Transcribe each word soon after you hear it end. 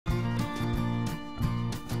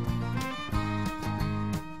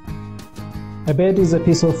A bed is a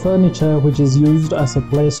piece of furniture which is used as a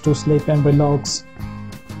place to sleep and relax.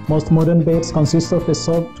 Most modern beds consist of a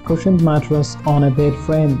soft cushioned mattress on a bed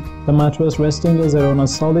frame. The mattress resting either on a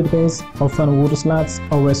solid base, often wood slats,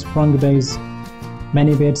 or a sprung base.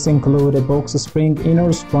 Many beds include a box spring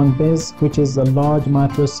inner sprung base, which is a large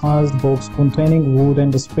mattress-sized box containing wood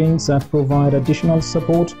and springs that provide additional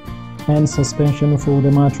support and suspension for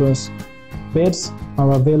the mattress. Beds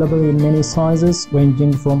are available in many sizes,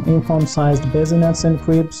 ranging from infant-sized bassinets and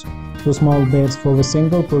cribs to small beds for a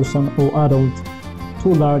single person or adult, to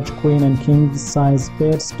large queen and king size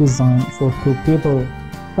beds designed for two people.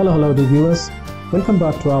 Hello dear viewers, welcome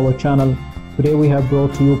back to our channel. Today we have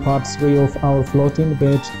brought to you part 3 of our floating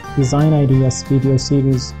bed design ideas video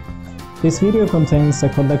series. This video contains a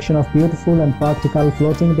collection of beautiful and practical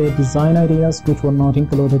floating bed design ideas which were not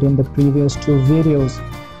included in the previous 2 videos.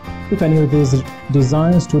 You can use these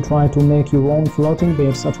designs to try to make your own floating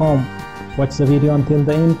beds at home. Watch the video until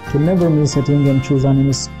the end to never miss a thing and choose an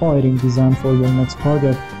inspiring design for your next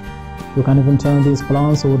project. You can even turn these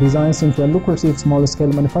plans or designs into a lucrative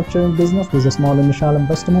small-scale manufacturing business with a small initial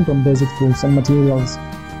investment on basic tools and materials.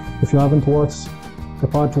 If you haven't watched the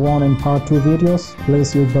part 1 and part 2 videos,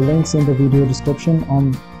 please use the links in the video description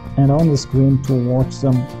and on the screen to watch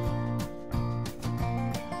them.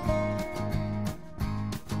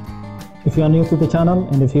 If you are new to the channel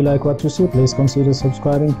and if you like what you see, please consider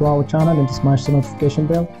subscribing to our channel and smash the notification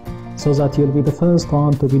bell so that you'll be the first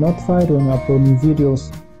one to be notified when we upload new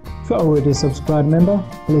videos. If you are already a subscribed member,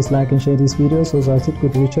 please like and share this video so that it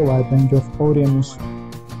could reach a wide range of audience.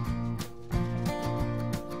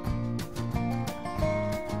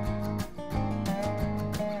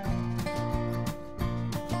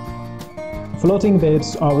 Floating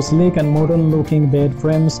beds are sleek and modern-looking bed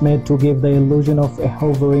frames made to give the illusion of a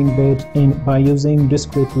hovering bed by using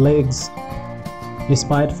discrete legs.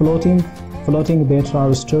 Despite floating beds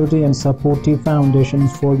are sturdy and supportive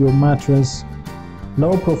foundations for your mattress.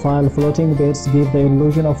 Low-profile floating beds give the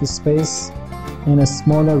illusion of space in a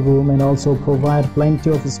smaller room and also provide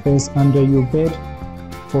plenty of space under your bed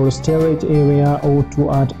for storage area or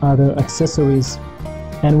to add other accessories.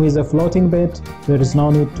 And with a floating bed, there is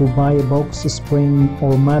no need to buy a box spring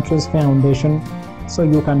or mattress foundation, so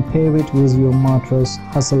you can pair it with your mattress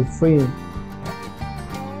hassle-free.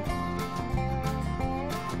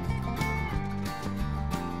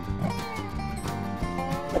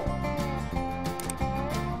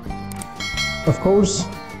 Of course,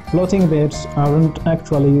 floating beds aren't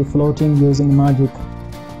actually floating using magic.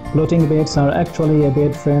 Floating beds are actually a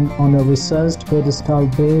bed frame on a recessed pedestal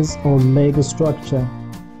base or leg structure.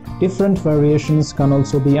 Different variations can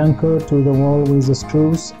also be anchored to the wall with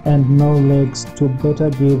screws and no legs to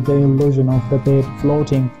better give the illusion of the bed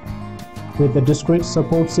floating. With the discrete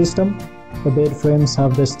support system, the bed frames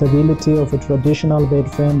have the stability of a traditional bed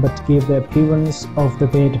frame but give the appearance of the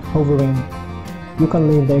bed hovering. You can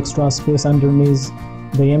leave the extra space underneath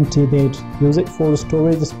the empty bed, use it for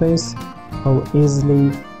storage space, or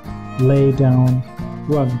easily lay down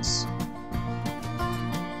rugs.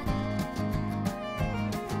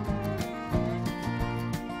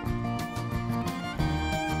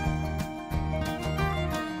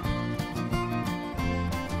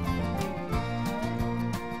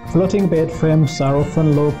 Floating bed frames are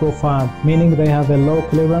often low profile, meaning they have a low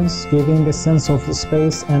clearance, giving a sense of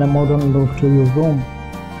space and a modern look to your room.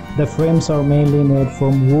 The frames are mainly made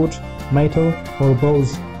from wood, metal, or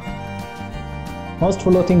boughs. Most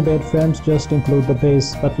floating bed frames just include the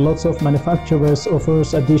base, but lots of manufacturers offer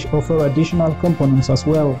additional components as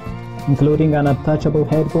well, including an attachable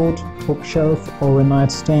headboard, bookshelf, or a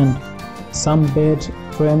nightstand. Some bed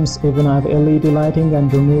frames even have LED lighting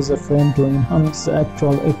underneath the frame to enhance the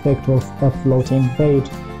actual effect of a floating bed.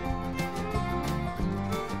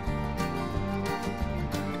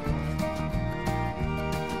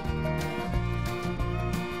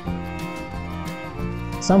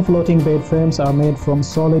 Some floating bed frames are made from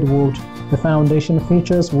solid wood. The foundation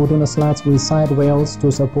features wooden slats with side rails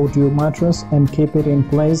to support your mattress and keep it in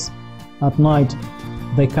place at night.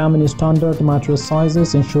 They come in standard mattress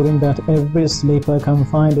sizes, ensuring that every sleeper can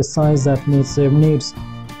find a size that meets their needs.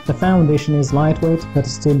 The foundation is lightweight but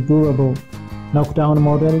still durable. Knockdown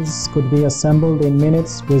models could be assembled in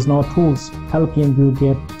minutes with no tools, helping you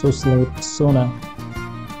get to sleep sooner.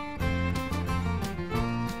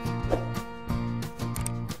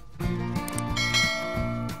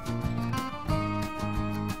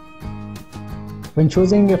 When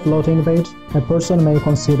choosing a floating bed, a person may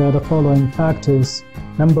consider the following factors.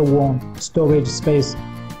 Number 1. Storage space.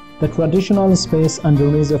 The traditional space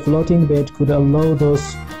underneath a floating bed could allow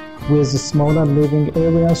those with smaller living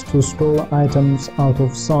areas to store items out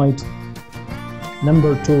of sight.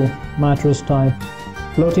 Number 2. Mattress type.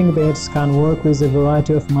 Floating beds can work with a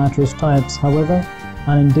variety of mattress types. However,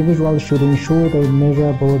 an individual should ensure they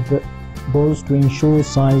measure both to ensure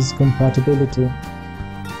size compatibility.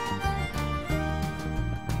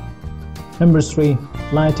 Number 3.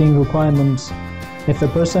 Lighting requirements. If a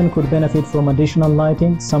person could benefit from additional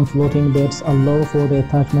lighting, some floating beds allow for the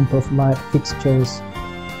attachment of light fixtures.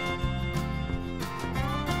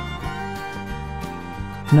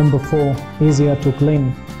 Number 4. Easier to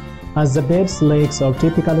clean. As the bed's legs are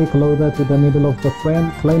typically closer to the middle of the frame,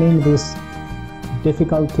 cleaning this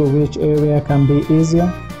difficult-to-reach area can be easier,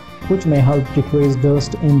 which may help decrease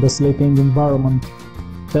dust in the sleeping environment.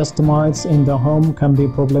 Dust mites in the home can be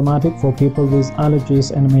problematic for people with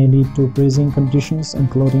allergies and may lead to breathing conditions,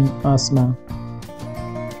 including asthma.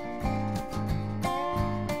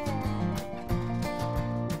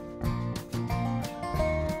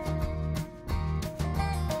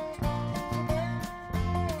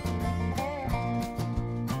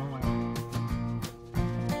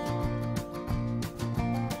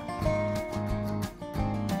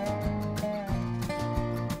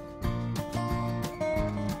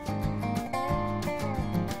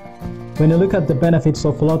 When you look at the benefits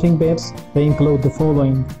of floating beds, they include the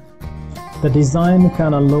following. The design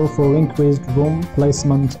can allow for increased room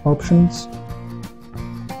placement options.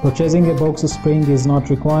 Purchasing a box spring is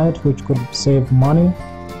not required, which could save money.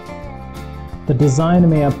 The design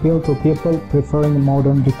may appeal to people preferring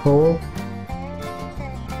modern decor.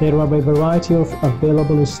 There are a variety of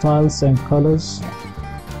available styles and colors.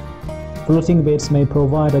 Floating beds may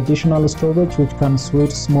provide additional storage, which can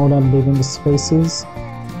suit smaller living spaces.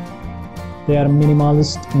 They are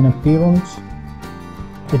minimalist in appearance.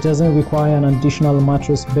 It doesn't require an additional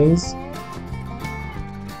mattress base.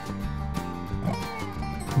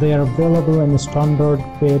 They are available in standard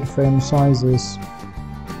bed frame sizes.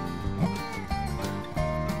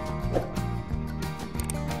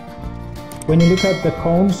 When you look at the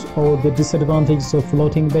cons or the disadvantages of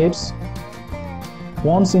floating beds,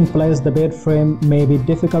 once in place, the bed frame may be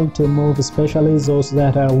difficult to move, especially those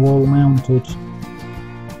that are wall-mounted.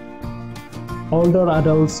 Older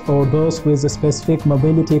adults or those with specific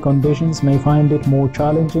mobility conditions may find it more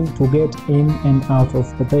challenging to get in and out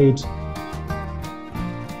of the bed.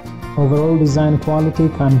 Overall design quality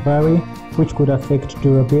can vary, which could affect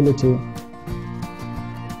durability.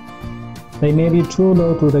 They may be too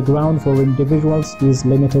low to the ground for individuals with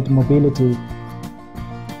limited mobility.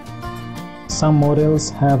 Some models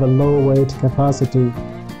have a low weight capacity.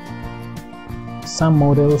 Some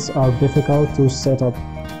models are difficult to set up.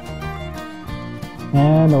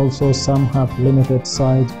 And also some have limited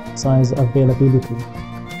size availability.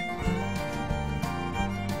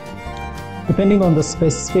 Depending on the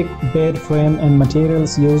specific bed frame and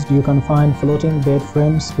materials used, you can find floating bed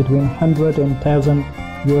frames between $100 and $1,000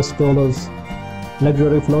 US.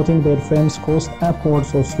 Luxury floating bed frames cost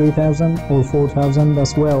upwards of $3,000 or $4,000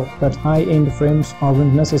 as well, but high-end frames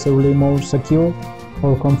aren't necessarily more secure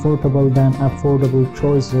or comfortable than affordable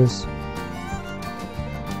choices.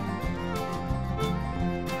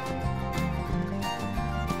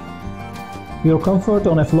 Your comfort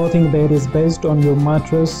on a floating bed is based on your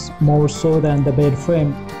mattress more so than the bed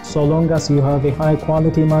frame. So long as you have a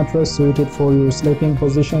high-quality mattress suited for your sleeping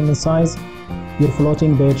position and size, your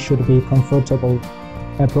floating bed should be comfortable.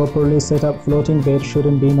 A properly set up floating bed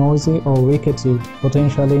shouldn't be noisy or rickety,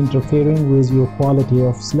 potentially interfering with your quality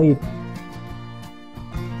of sleep.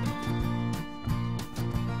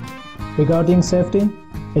 Regarding safety,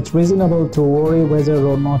 it's reasonable to worry whether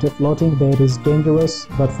or not a floating bed is dangerous,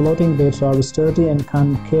 but floating beds are sturdy and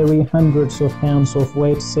can carry hundreds of pounds of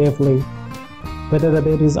weight safely. Whether the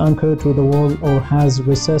bed is anchored to the wall or has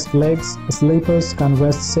recessed legs, sleepers can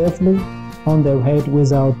rest safely on their head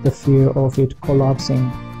without the fear of it collapsing.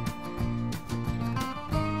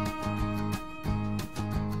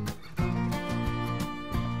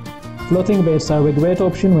 Floating beds are a great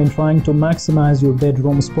option when trying to maximize your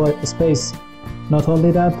bedroom space. Not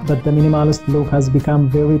only that, but the minimalist look has become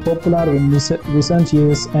very popular in recent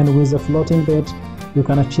years, and with a floating bed, you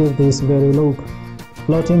can achieve this very look.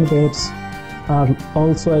 Floating beds are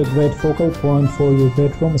also a great focal point for your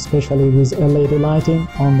bedroom, especially with LED lighting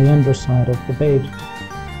on the underside of the bed.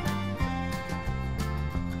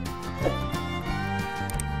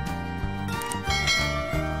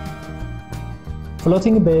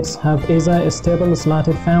 Floating beds have either a stable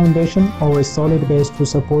slatted foundation or a solid base to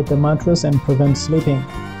support the mattress and prevent slipping.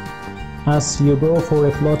 As you go for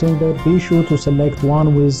a floating bed, be sure to select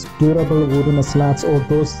one with durable wooden slats or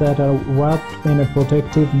those that are wrapped in a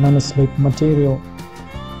protective non-slip material.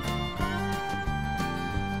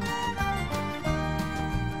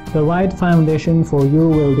 The right foundation for you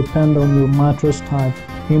will depend on your mattress type.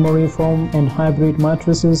 Memory foam and hybrid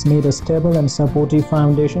mattresses need a stable and supportive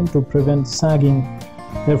foundation to prevent sagging.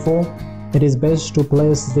 Therefore, it is best to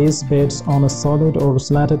place these beds on a solid or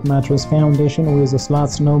slatted mattress foundation with the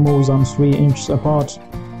slats no more than 3 inches apart.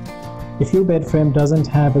 If your bed frame doesn't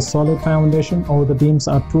have a solid foundation or the beams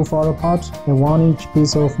are too far apart, a 1-inch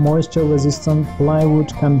piece of moisture-resistant plywood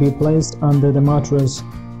can be placed under the mattress.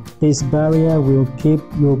 This barrier will keep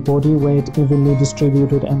your body weight evenly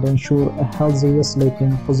distributed and ensure a healthier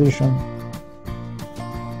sleeping position.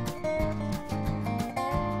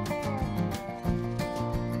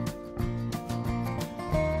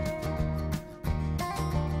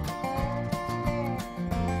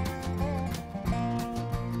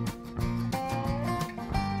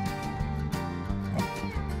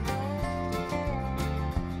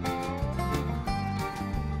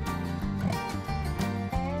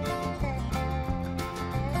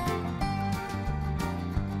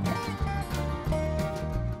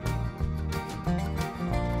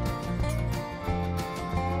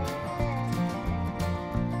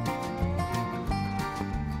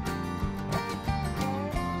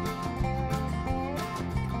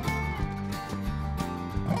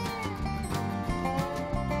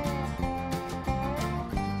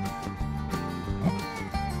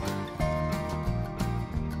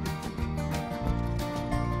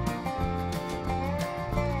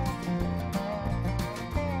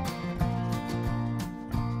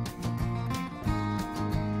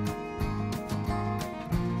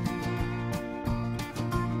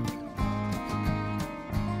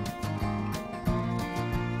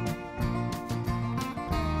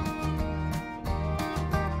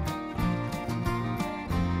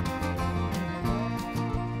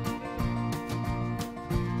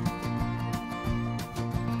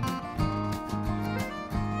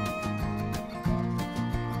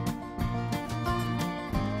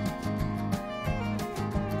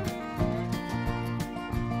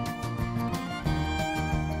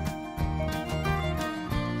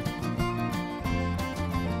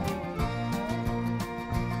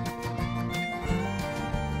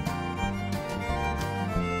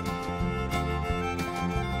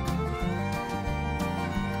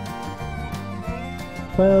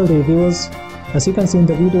 Well, dear viewers, as you can see in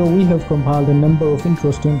the video, we have compiled a number of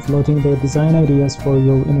interesting floating bed design ideas for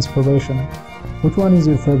your inspiration. Which one is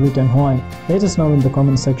your favorite and why? Let us know in the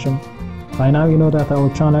comment section. By now you know that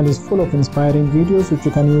our channel is full of inspiring videos which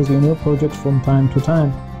you can use in your projects from time to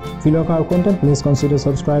time. If you like our content, please consider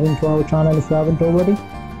subscribing to our channel if you haven't already,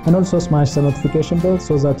 and also smash the notification bell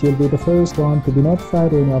so that you'll be the first one to be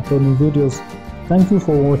notified when we upload new videos. Thank you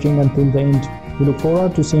for watching until the end. We look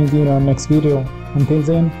forward to seeing you in our next video. Until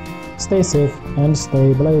then, stay safe and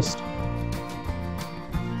stay blessed.